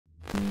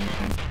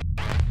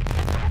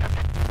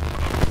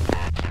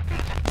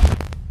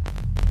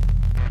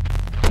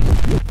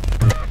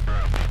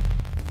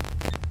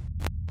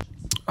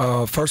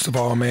First of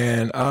all,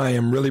 man, I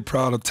am really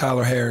proud of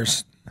Tyler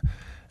Harris.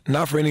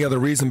 Not for any other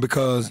reason,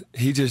 because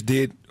he just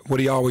did what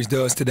he always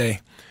does today.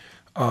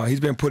 He's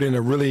been put in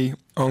a really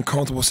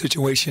uncomfortable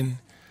situation,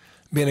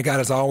 being a guy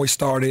that's always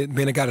started,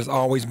 being a guy that's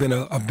always been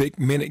a big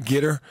minute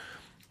getter.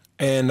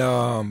 And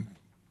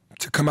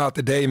to come out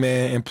today,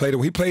 man, and play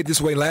he played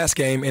this way last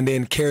game and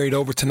then carried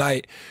over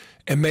tonight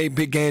and made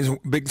big games,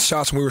 big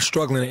shots when we were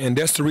struggling. And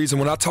that's the reason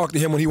when I talked to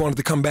him when he wanted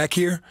to come back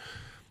here,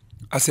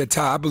 I said,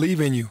 Ty, I believe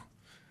in you.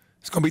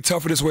 It's going to be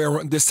tougher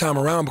this time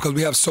around because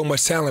we have so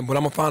much talent, but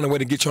I'm going to find a way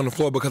to get you on the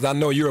floor because I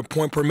know you're a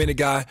point-per-minute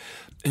guy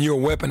and you're a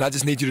weapon. I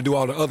just need you to do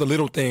all the other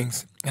little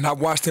things. And I've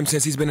watched him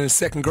since he's been in the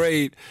second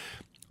grade,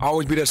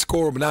 always be that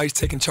scorer, but now he's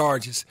taking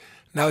charges.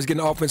 Now he's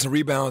getting offensive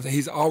rebounds, and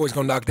he's always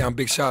going to knock down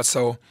big shots.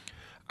 So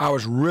I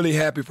was really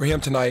happy for him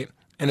tonight.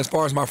 And as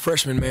far as my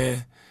freshman,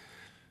 man,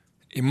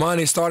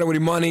 Imani started with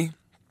Imani,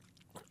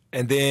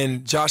 and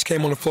then Josh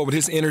came on the floor with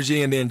his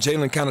energy, and then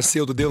Jalen kind of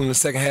sealed the deal in the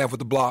second half with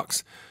the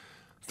blocks.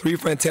 3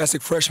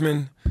 fantastic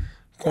freshmen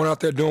going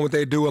out there doing what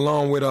they do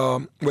along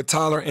with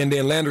Tyler, and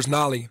then Landers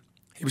Nolly.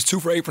 He was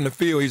 2 for 8 from the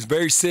field. He's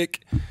very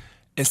sick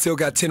and still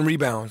got 10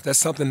 rebounds. That's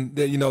something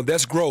that,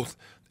 that's growth,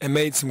 and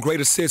made some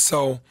great assists.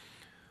 So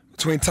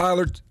between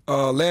Tyler,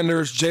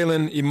 Landers,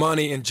 Jalen,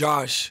 Imani, and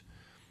Josh,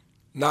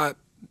 not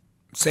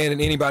saying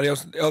that anybody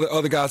else,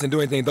 other guys didn't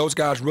do anything, those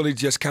guys really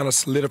just kind of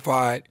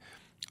solidified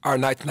our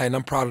night tonight, and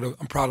I'm proud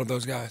of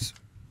those guys.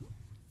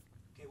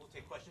 Okay, we'll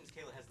take questions.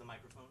 Kayla has the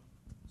microphone.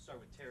 Start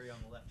with Terry on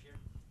the left here.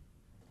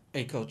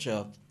 Hey, Coach.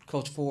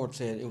 Coach Ford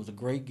said it was a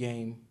great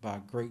game by a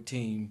great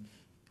team,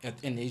 and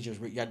they just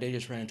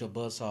ran into a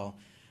buzzsaw.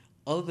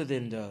 Other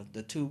than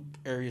the 2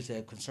 areas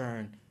that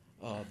concern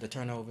the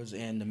turnovers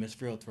and the missed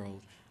field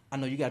throws, I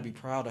know you got to be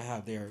proud of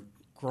how they're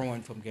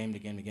growing from game to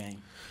game to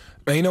game.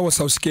 Man, you know what's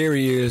so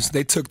scary is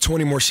they took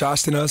 20 more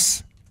shots than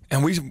us.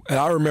 And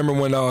I remember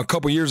when a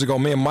couple years ago,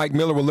 me and Mike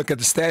Miller would look at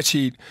the stat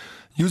sheet.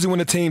 Usually when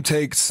a team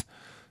takes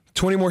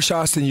 20 more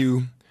shots than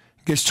you,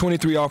 gets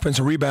 23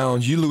 offensive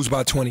rebounds, you lose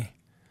by 20.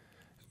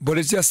 But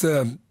it's just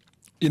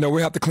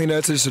we have to clean that.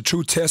 It's just a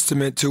true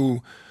testament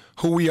to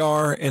who we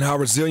are and how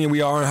resilient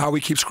we are and how we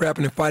keep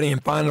scrapping and fighting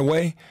and finding a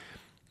way.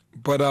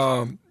 But,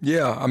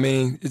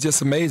 it's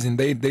just amazing.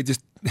 They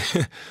just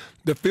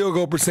 – the field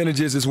goal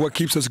percentages is what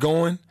keeps us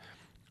going.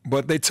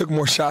 But they took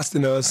more shots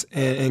than us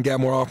and got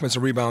more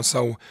offensive rebounds.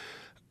 So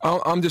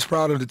I'm just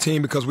proud of the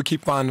team because we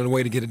keep finding a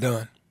way to get it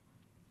done.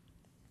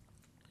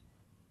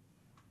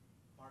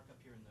 Mark up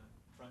here in the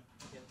front.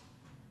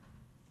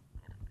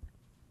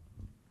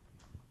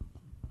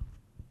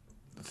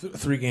 Yeah.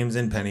 3 games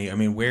in, Penny. I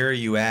mean, where are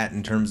you at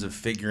in terms of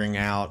figuring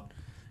out,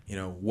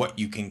 what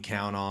you can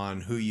count on,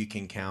 who you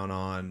can count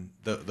on,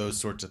 those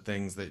sorts of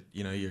things that,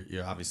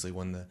 you're obviously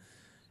when the –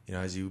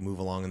 as you move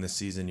along in this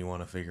season, you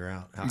want to figure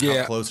out how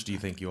close do you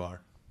think you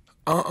are?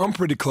 I'm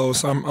pretty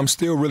close. I'm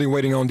still really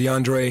waiting on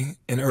DeAndre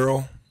and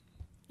Earl.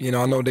 I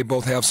know they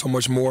both have so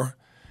much more.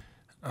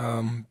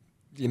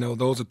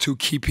 Those are 2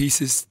 key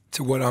pieces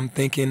to what I'm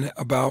thinking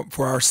about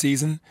for our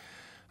season.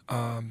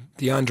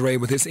 DeAndre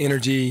with his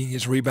energy,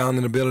 his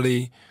rebounding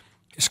ability,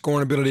 his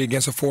scoring ability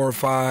against a 4 or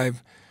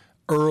 5.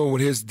 Earl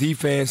with his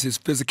defense, his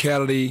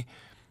physicality.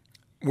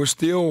 We're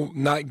still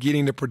not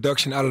getting the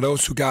production out of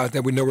those 2 guys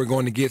that we know we're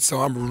going to get.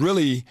 So I'm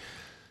really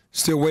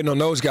still waiting on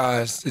those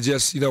guys to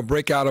just,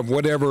 break out of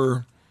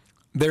whatever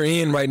they're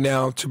in right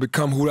now to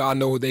become who I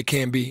know they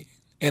can be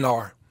and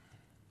are.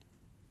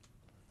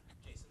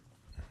 Jason.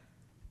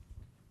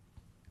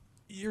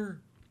 Your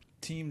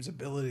team's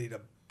ability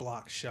to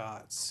block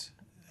shots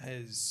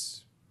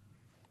has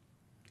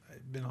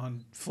been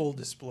on full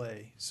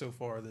display so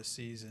far this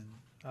season.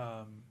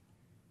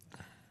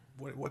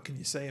 What can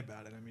you say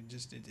about it? I mean,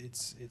 just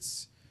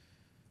it's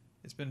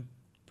been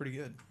pretty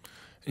good.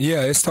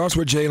 Yeah, it starts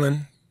with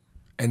Jalen,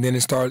 and then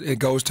it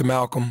goes to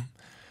Malcolm,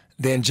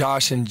 then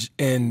Josh and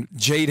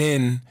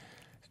Jaden,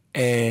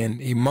 and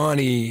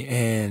Imani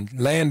and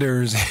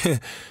Landers,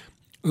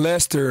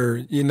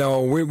 Lester.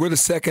 We're the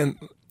second,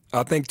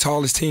 I think,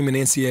 tallest team in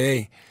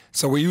NCAA,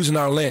 so we're using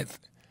our length,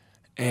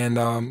 and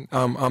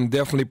I'm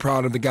definitely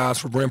proud of the guys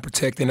for rim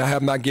protecting. I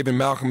have not given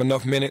Malcolm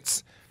enough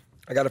minutes.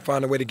 I got to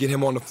find a way to get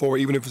him on the floor,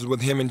 even if it's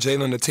with him and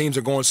Jalen. The teams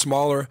are going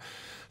smaller,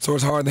 so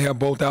it's hard to have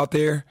both out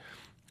there.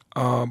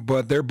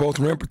 But they're both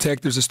rim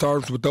protectors. It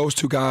starts with those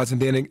 2 guys, and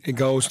then it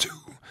goes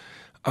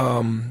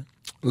to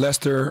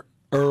Lester,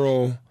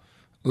 Earl,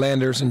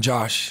 Landers, and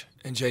Josh,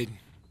 and Jaden.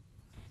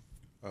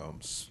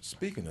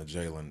 Speaking of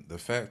Jalen, the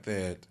fact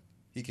that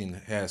he can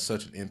have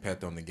such an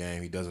impact on the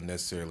game, he doesn't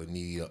necessarily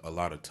need a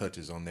lot of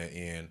touches on that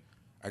end.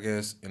 I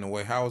guess, in a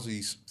way, how does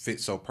he fit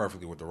so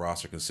perfectly with the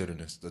roster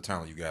considering the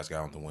talent you guys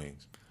got on the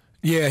wings?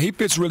 Yeah, he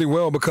fits really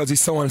well because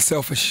he's so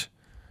unselfish.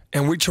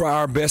 And we try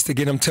our best to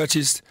get him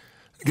touches,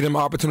 get him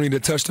an opportunity to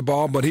touch the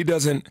ball, but he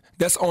doesn't –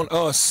 that's on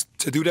us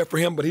to do that for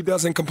him, but he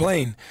doesn't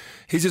complain.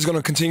 He's just going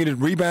to continue to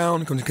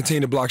rebound, going to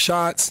continue to block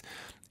shots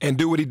and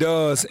do what he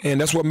does,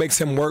 and that's what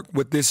makes him work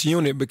with this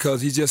unit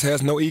because he just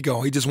has no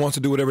ego. He just wants to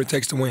do whatever it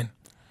takes to win.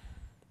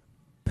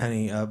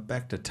 Penny,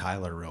 back to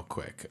Tyler real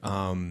quick.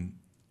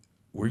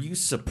 were you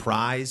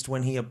surprised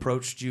when he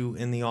approached you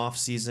in the off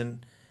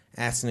season,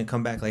 asking to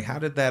come back? Like, how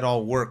did that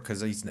all work?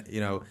 Because he's,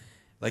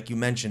 like you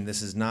mentioned,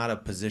 this is not a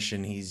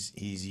position he's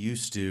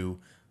used to,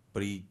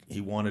 but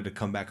he wanted to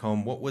come back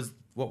home. What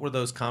were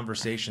those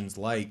conversations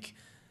like?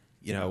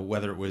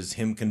 Whether it was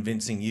him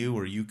convincing you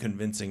or you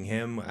convincing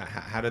him,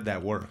 how did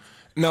that work?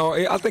 No,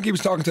 I think he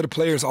was talking to the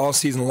players all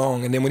season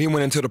long, and then when he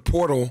went into the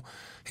portal,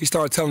 he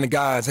started telling the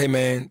guys, "Hey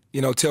man,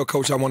 tell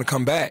coach I want to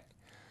come back."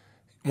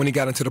 When he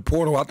got into the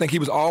portal, I think he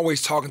was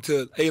always talking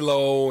to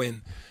Alo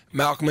and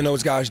Malcolm and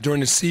those guys during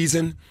the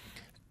season,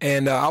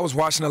 and I was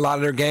watching a lot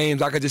of their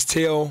games. I could just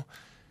tell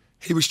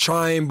he was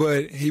trying,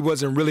 but he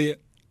wasn't really,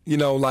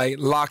 like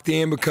locked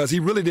in because he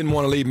really didn't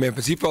want to leave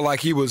Memphis. He felt like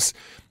he was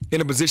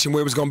in a position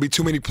where it was going to be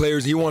too many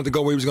players. He wanted to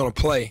go where he was going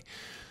to play.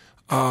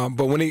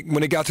 But when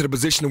he got to the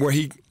position where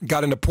he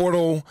got in the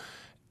portal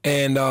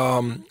and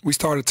we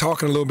started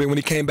talking a little bit when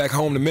he came back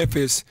home to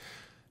Memphis,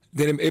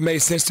 then it made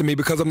sense to me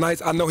because of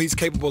nights. I know he's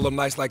capable of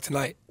nights like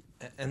tonight.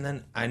 And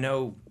then I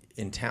know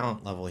in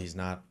talent level he's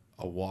not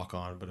a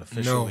walk-on, but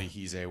officially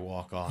he's a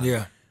walk-on.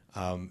 Yeah.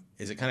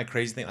 Is it kind of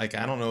crazy thing? Like,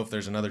 I don't know if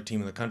there's another team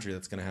in the country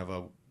that's going to have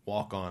a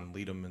walk-on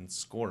lead them in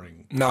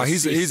scoring. No,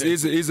 he's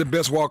the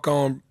best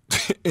walk-on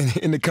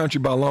in the country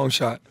by a long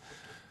shot.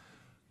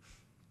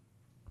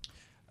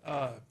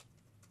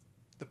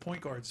 The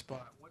point guard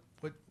spot.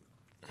 What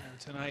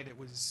tonight it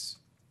was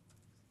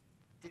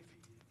iffy at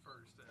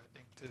first, I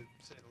think, to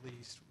say the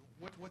least.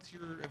 What's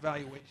your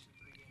evaluation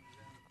 3 games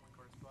in the point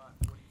guard spot?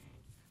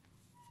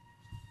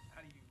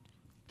 How do you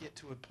get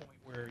to a point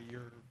where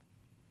you're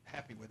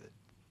happy with it?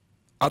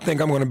 I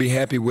think I'm going to be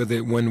happy with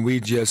it when we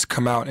just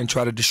come out and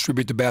try to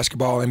distribute the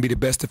basketball and be the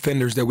best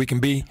defenders that we can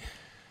be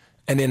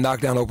and then knock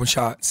down open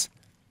shots.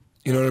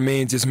 You know what I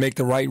mean? Just make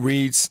the right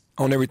reads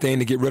on everything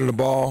to get rid of the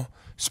ball,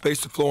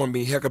 space the floor, and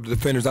be heck up the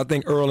defenders. I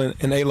think Earl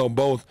and Alo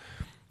both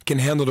can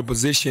handle the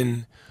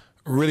position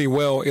really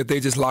well if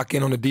they just lock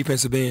in on the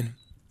defensive end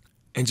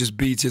and just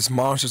be just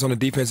monsters on the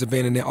defensive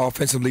end and then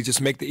offensively just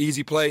make the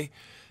easy play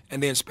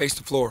and then space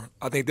the floor.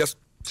 I think that's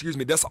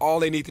all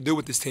they need to do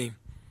with this team.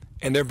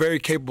 And they're very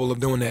capable of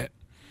doing that.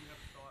 Do you have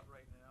a thought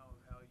right now of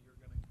how you're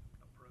going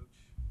to approach?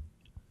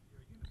 Are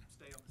you going to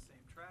stay on the same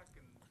track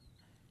and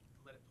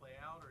let it play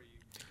out, or are you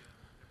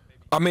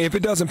maybe? I mean, if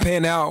it doesn't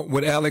pan out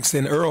with Alex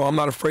and Earl, I'm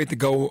not afraid to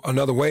go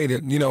another way.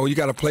 That you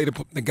got to play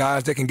the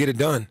guys that can get it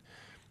done,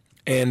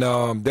 and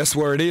that's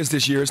where it is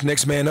this year. It's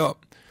next man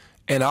up.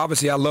 And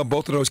obviously, I love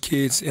both of those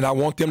kids, and I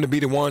want them to be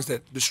the ones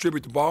that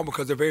distribute the ball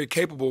because they're very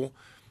capable.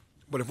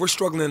 But if we're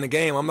struggling in the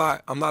game, I'm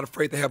not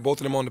afraid to have both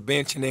of them on the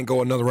bench and then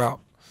go another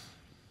route.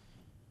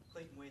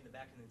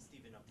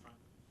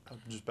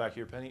 Just back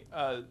here, Penny.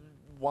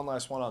 One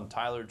last one on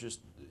Tyler. Just,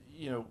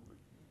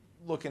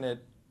 looking at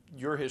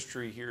your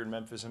history here in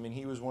Memphis, I mean,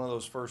 he was one of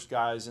those first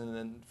guys, and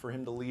then for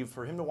him to leave,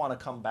 for him to want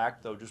to come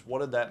back, though, just what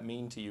did that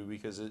mean to you?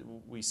 Because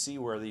we see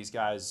where these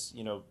guys,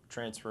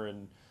 transfer,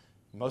 and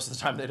most of the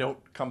time they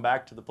don't come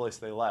back to the place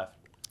they left.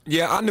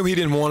 Yeah, I knew he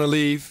didn't want to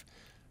leave.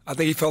 I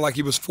think he felt like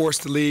he was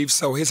forced to leave,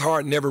 so his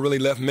heart never really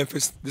left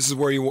Memphis. This is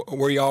where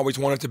he always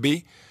wanted to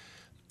be.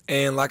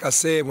 And like I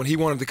said, when he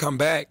wanted to come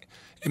back,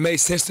 it made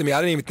sense to me. I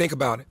didn't even think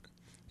about it.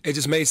 It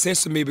just made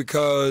sense to me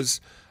because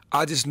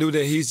I just knew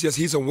that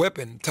he's a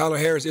weapon. Tyler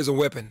Harris is a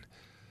weapon.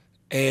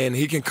 And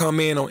he can come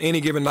in on any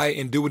given night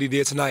and do what he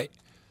did tonight.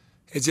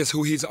 It's just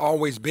who he's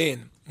always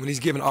been when he's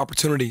given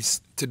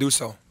opportunities to do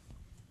so.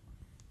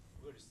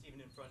 We'll go to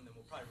Steven in front, and then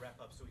we'll probably wrap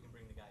up so we can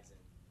bring the guys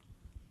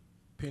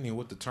in. Penny,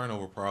 with the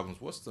turnover problems,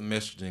 what's the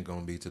messaging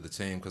going to be to the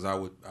team? Because I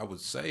would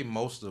say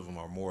most of them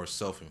are more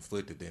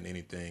self-inflicted than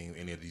anything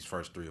any of these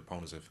first 3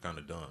 opponents have kind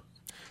of done.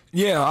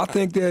 Yeah, I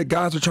think that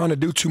guys are trying to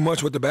do too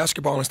much with the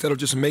basketball instead of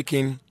just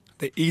making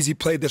the easy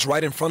play that's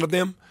right in front of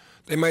them.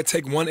 They might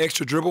take one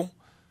extra dribble,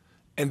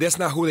 and that's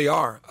not who they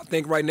are. I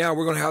think right now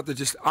we're going to have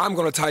to I'm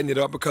going to tighten it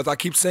up because I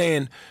keep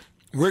saying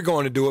we're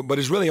going to do it, but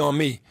it's really on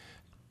me.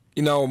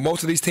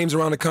 Most of these teams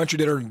around the country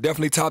that are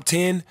definitely top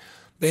 10,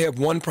 they have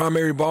one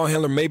primary ball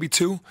handler, maybe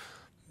 2.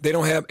 They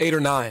don't have 8 or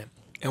 9.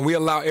 And we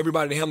allow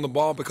everybody to handle the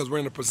ball because we're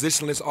in a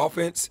positionless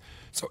offense.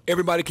 So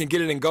everybody can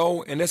get it and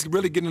go, and that's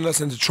really getting us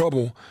into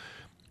trouble.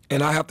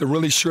 And I have to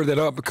really shore that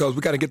up because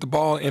we got to get the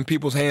ball in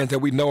people's hands that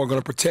we know are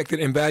going to protect it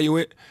and value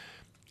it.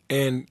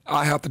 And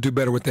I have to do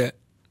better with that.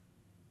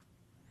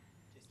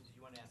 Jason, did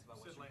you want to ask about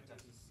what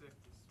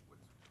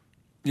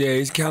Yeah,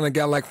 he's kind of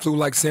got like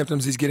flu-like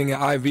symptoms. He's getting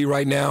an IV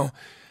right now.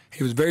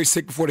 He was very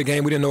sick before the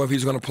game. We didn't know if he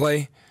was going to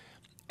play.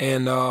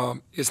 And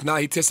it's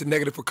not. He tested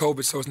negative for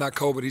COVID, so it's not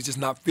COVID. He's just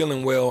not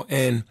feeling well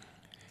and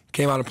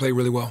came out and played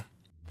really well.